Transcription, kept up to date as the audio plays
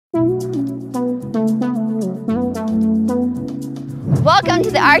Welcome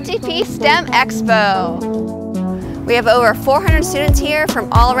to the RTP STEM Expo. We have over 400 students here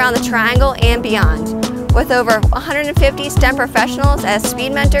from all around the Triangle and beyond, with over 150 STEM professionals as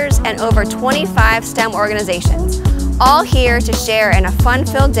speed mentors and over 25 STEM organizations, all here to share in a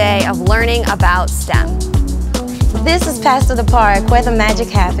fun-filled day of learning about STEM. This is Pass to the Park, where the magic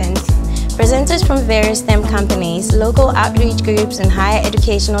happens. Presenters from various STEM companies, local outreach groups, and higher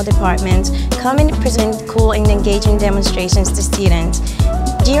educational departments come and present cool and engaging demonstrations to students.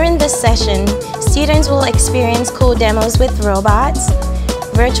 During this session, students will experience cool demos with robots,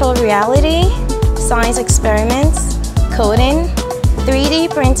 virtual reality, science experiments, coding, 3D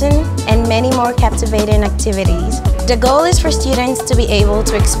printing, and many more captivating activities. The goal is for students to be able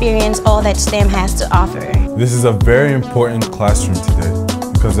to experience all that STEM has to offer. This is a very important classroom today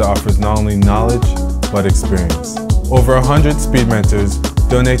because it offers not only knowledge, but experience. Over 100 speed mentors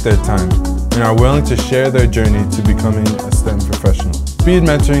donate their time and are willing to share their journey to becoming a STEM professional. Speed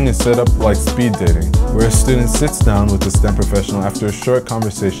mentoring is set up like speed dating, where a student sits down with a STEM professional after a short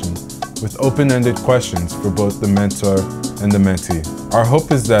conversation with open-ended questions for both the mentor and the mentee. Our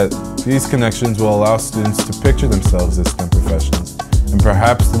hope is that these connections will allow students to picture themselves as STEM professionals and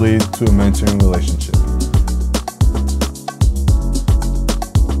perhaps lead to a mentoring relationship.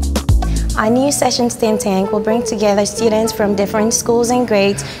 Our new session STEM Tank will bring together students from different schools and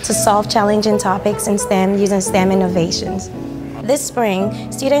grades to solve challenging topics in STEM using STEM innovations. This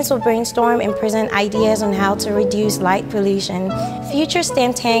spring, students will brainstorm and present ideas on how to reduce light pollution. Future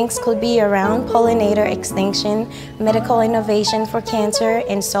STEM tanks could be around pollinator extinction, medical innovation for cancer,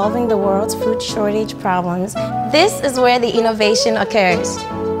 and solving the world's food shortage problems. This is where the innovation occurs.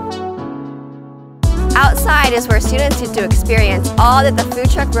 Outside is where students get to experience all that the food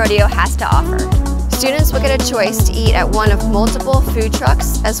truck rodeo has to offer. Students will get a choice to eat at one of multiple food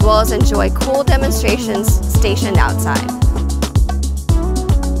trucks, as well as enjoy cool demonstrations stationed outside.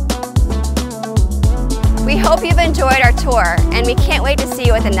 We hope you've enjoyed our tour, and we can't wait to see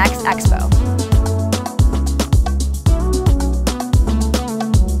you at the next expo.